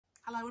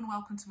Hello and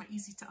welcome to my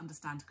easy to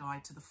understand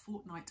guide to the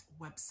Fortnite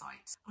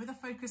website with a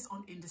focus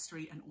on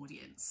industry and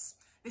audience.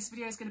 This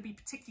video is going to be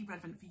particularly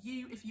relevant for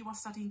you if you are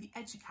studying the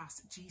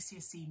Eduqas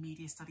GCSE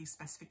Media Studies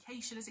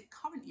specification as it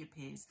currently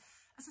appears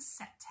as a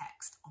set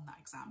text on that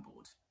exam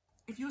board.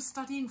 If you're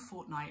studying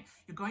Fortnite,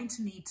 you're going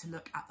to need to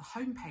look at the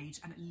homepage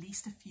and at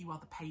least a few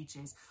other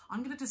pages.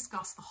 I'm going to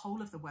discuss the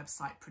whole of the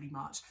website pretty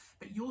much,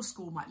 but your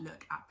school might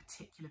look at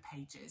particular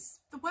pages.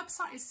 The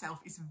website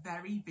itself is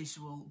very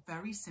visual,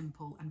 very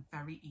simple, and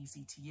very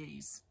easy to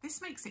use.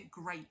 This makes it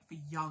great for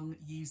young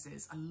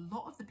users. A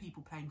lot of the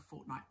people playing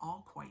Fortnite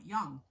are quite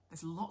young.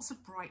 There's lots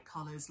of bright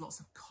colours, lots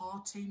of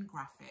cartoon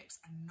graphics,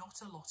 and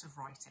not a lot of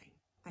writing.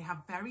 They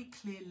have very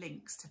clear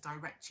links to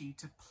direct you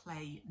to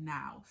play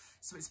now,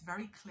 so it's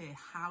very clear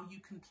how you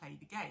can play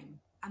the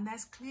game. And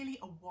there's clearly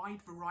a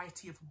wide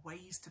variety of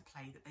ways to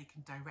play that they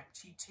can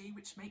direct you to,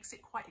 which makes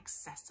it quite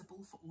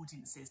accessible for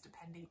audiences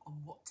depending on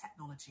what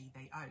technology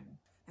they own.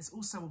 There's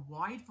also a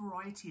wide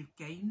variety of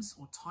games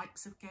or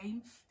types of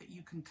game that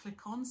you can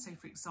click on. So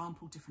for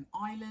example, different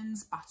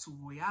islands, battle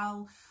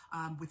royale,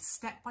 with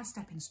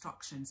step-by-step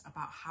instructions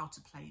about how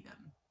to play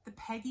them. The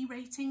PEGI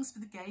ratings for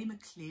the game are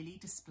clearly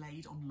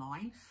displayed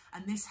online,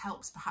 and this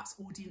helps perhaps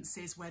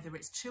audiences, whether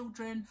it's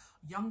children,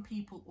 young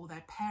people or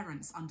their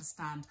parents,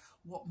 understand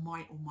what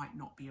might or might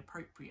not be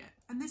appropriate.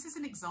 And this is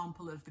an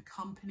example of the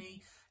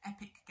company,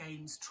 Epic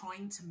Games,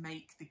 trying to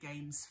make the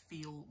games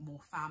feel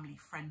more family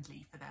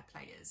friendly for their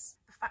players.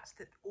 The fact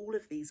that all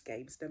of these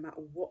games, no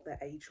matter what their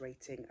age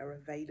rating, are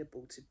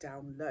available to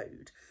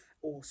download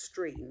or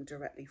stream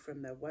directly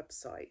from their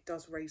website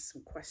does raise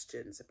some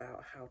questions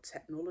about how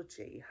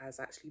technology has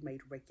actually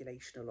made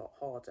regulation a lot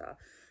harder,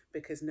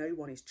 because no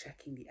one is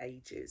checking the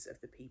ages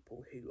of the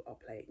people who are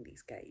playing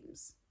these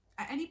games.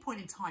 At any point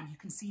in time, you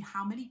can see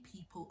how many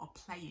people are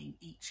playing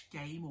each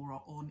game or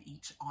are on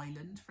each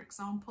island, for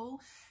example.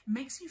 It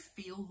makes you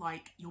feel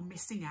like you're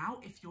missing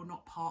out if you're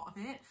not part of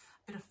it,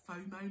 a bit of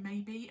FOMO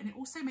maybe, and it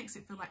also makes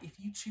it feel like if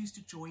you choose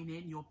to join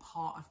in, you're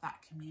part of that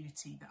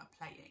community that are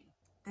playing.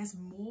 There's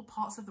more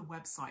parts of the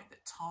website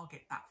that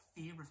target that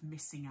fear of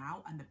missing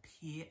out and the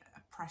peer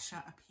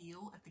pressure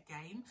appeal of the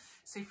game.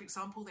 So for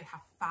example, they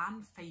have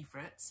fan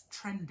favourites,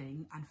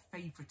 trending and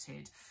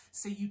favourited.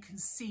 So you can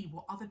see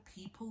what other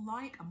people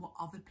like and what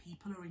other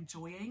people are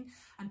enjoying.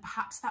 And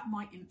perhaps that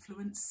might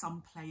influence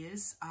some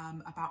players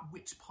about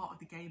which part of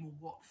the game or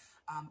what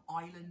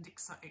island,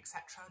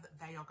 etc. that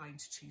they are going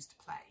to choose to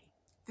play.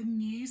 The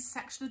news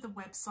section of the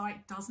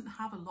website doesn't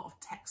have a lot of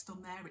text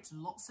on there. It's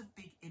lots of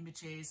big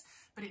images,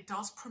 but it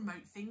does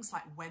promote things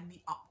like when the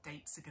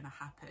updates are going to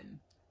happen.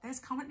 There's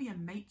currently a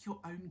make your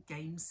own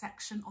game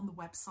section on the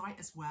website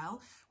as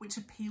well, which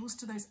appeals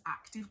to those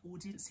active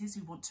audiences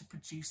who want to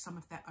produce some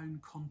of their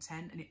own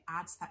content, and it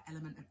adds that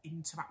element of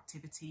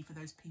interactivity for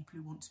those people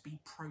who want to be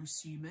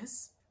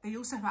prosumers. They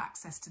also have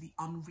access to the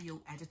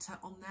Unreal editor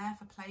on there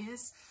for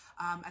players,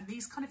 and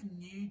these kind of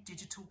new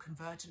digital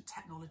convergent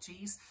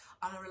technologies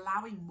are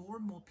allowing more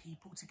and more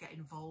people to get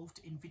involved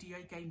in video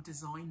game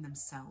design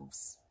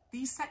themselves.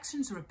 These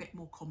sections are a bit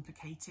more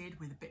complicated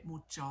with a bit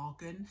more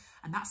jargon,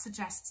 and that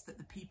suggests that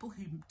the people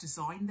who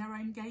design their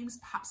own games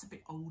perhaps a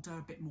bit older,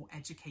 a bit more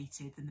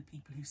educated than the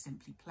people who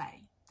simply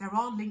play. There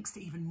are links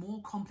to even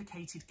more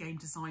complicated game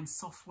design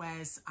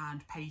softwares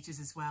and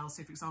pages as well.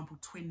 So for example,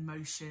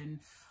 Twinmotion,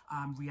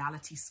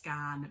 Reality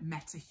Scan,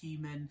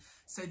 MetaHuman.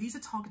 So these are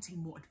targeting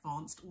more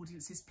advanced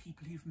audiences,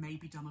 people who've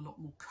maybe done a lot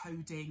more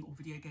coding or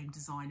video game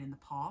design in the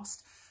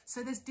past.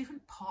 So there's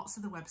different parts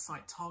of the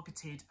website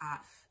targeted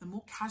at the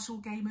more casual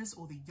gamers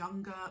or the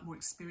younger, more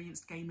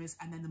experienced gamers,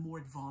 and then the more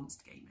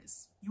advanced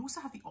gamers. You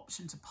also have the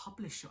option to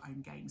publish your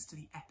own games to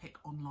the Epic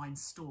online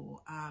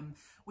store,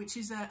 which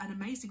is an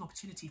amazing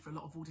opportunity for a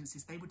lot of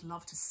audiences. They would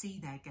love to see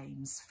their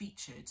games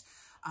featured.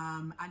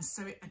 And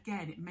so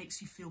it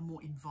makes you feel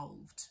more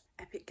involved.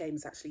 Epic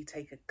Games actually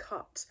take a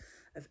cut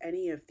of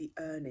any of the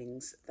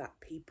earnings that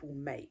people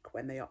make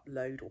when they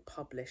upload or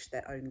publish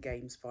their own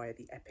games via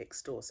the Epic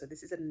store. So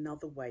this is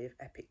another way of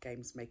Epic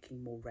Games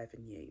making more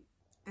revenue.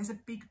 There's a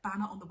big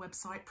banner on the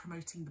website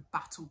promoting the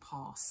Battle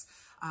Pass,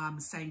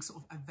 saying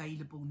sort of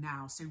available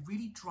now. So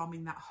really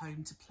drumming that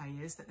home to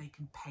players that they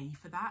can pay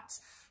for that.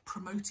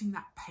 Promoting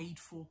that paid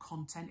for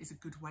content is a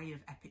good way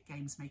of Epic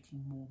Games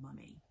making more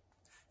money.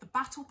 The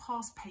Battle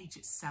Pass page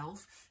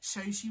itself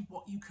shows you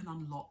what you can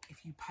unlock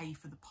if you pay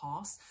for the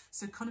pass,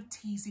 so kind of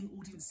teasing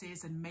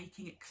audiences and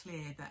making it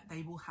clear that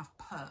they will have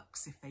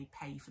perks if they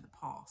pay for the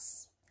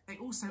pass. They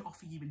also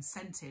offer you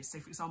incentives,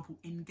 so for example,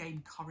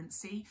 in-game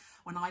currency.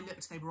 When I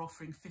looked, they were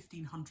offering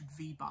 1,500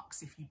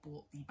 V-Bucks if you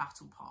bought the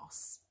Battle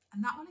Pass,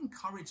 and that will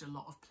encourage a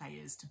lot of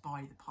players to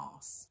buy the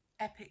pass.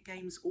 Epic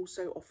Games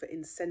also offer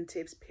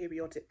incentives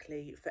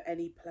periodically for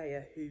any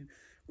player who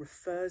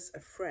refers a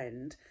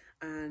friend,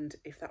 and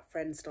if that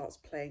friend starts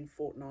playing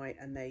Fortnite,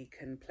 and they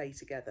can play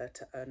together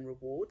to earn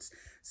rewards.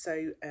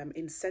 So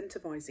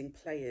incentivizing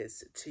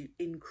players to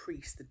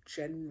increase the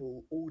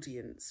general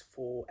audience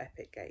for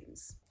Epic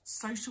Games.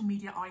 Social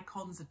media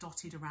icons are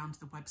dotted around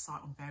the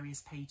website on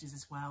various pages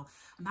as well,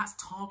 and that's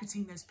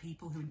targeting those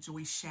people who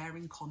enjoy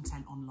sharing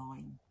content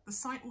online. The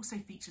site also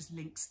features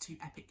links to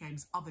Epic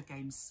Games' other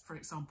games, for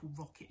example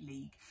Rocket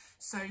League,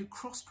 so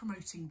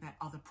cross-promoting their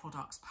other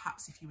products.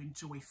 Perhaps if you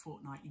enjoy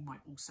Fortnite, you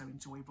might also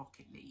enjoy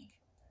Rocket League.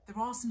 There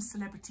are some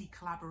celebrity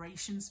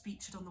collaborations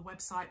featured on the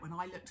website. When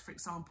I looked, for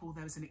example,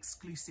 there was an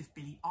exclusive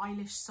Billie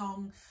Eilish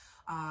song,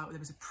 there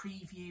was a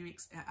preview,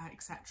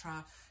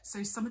 etc.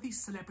 So some of these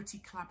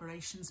celebrity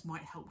collaborations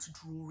might help to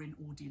draw in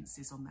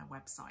audiences on their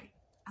website.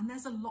 And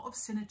there's a lot of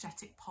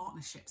synergetic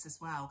partnerships as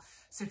well.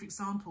 So for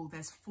example,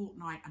 there's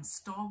Fortnite and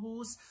Star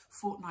Wars,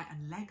 Fortnite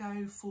and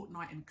Lego,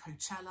 Fortnite and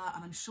Coachella,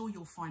 and I'm sure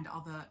you'll find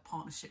other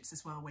partnerships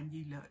as well when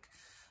you look.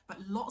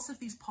 But lots of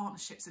these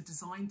partnerships are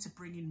designed to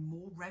bring in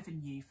more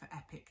revenue for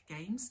Epic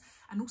Games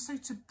and also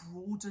to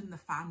broaden the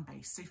fan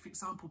base. So for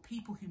example,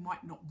 people who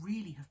might not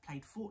really have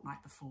played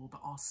Fortnite before but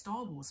are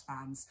Star Wars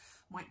fans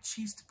might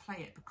choose to play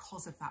it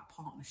because of that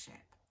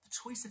partnership. The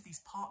choice of these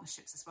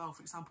partnerships as well,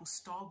 for example,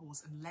 Star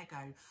Wars and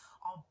Lego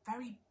are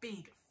very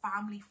big,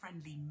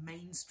 family-friendly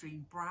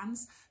mainstream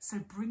brands, so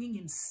bringing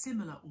in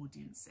similar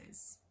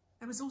audiences.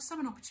 There was also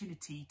an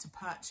opportunity to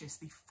purchase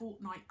the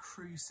Fortnite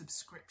Crew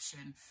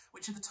subscription,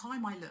 which at the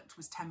time I looked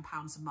was £10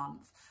 a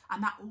month,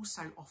 and that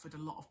also offered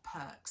a lot of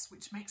perks,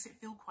 which makes it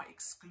feel quite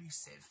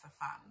exclusive for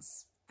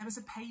fans. There was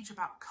a page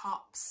about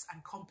cups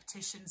and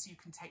competitions you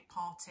can take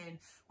part in,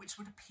 which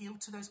would appeal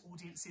to those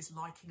audiences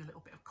liking a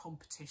little bit of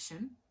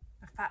competition.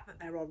 The fact that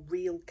there are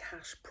real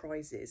cash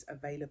prizes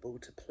available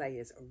to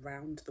players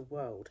around the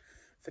world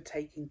for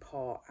taking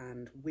part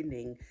and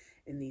winning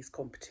in these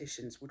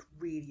competitions would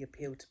really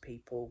appeal to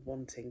people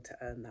wanting to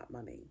earn that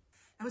money.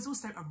 There was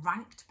also a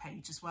ranked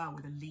page as well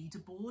with a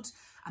leaderboard,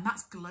 and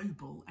that's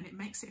global, and it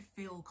makes it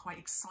feel quite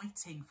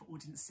exciting for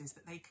audiences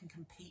that they can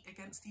compete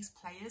against these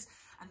players,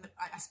 and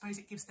I suppose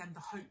it gives them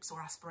the hopes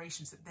or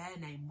aspirations that their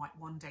name might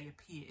one day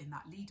appear in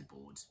that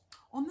leaderboard.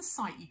 On the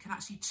site, you can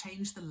actually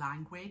change the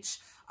language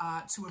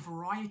to a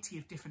variety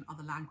of different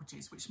other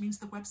languages, which means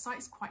the website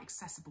is quite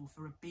accessible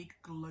for a big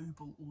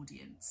global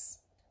audience.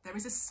 There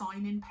is a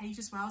sign-in page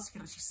as well, so you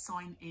can actually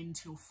sign in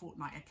to your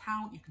Fortnite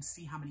account. You can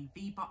see how many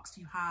V-Bucks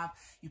you have.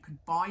 You can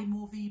buy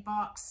more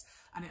V-Bucks,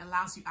 and it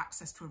allows you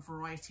access to a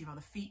variety of other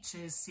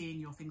features,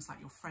 seeing your things like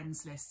your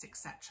friends lists,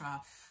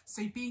 etc.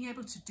 So being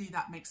able to do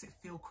that makes it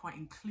feel quite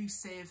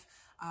inclusive.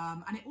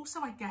 And it also,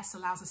 I guess,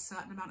 allows a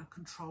certain amount of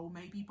control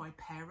maybe by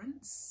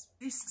parents.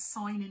 This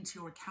sign into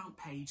your account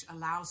page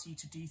allows you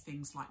to do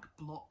things like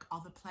block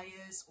other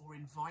players or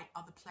invite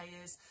other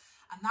players.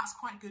 And that's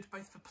quite good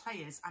both for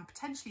players and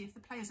potentially, if the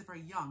players are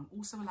very young,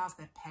 also allows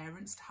their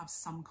parents to have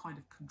some kind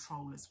of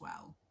control as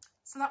well.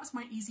 So that was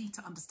my easy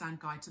to understand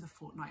guide to the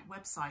Fortnite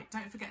website.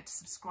 Don't forget to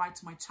subscribe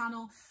to my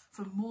channel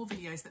for more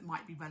videos that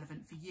might be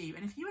relevant for you.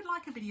 And if you would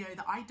like a video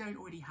that I don't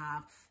already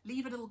have,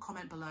 leave a little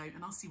comment below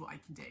and I'll see what I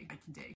can do.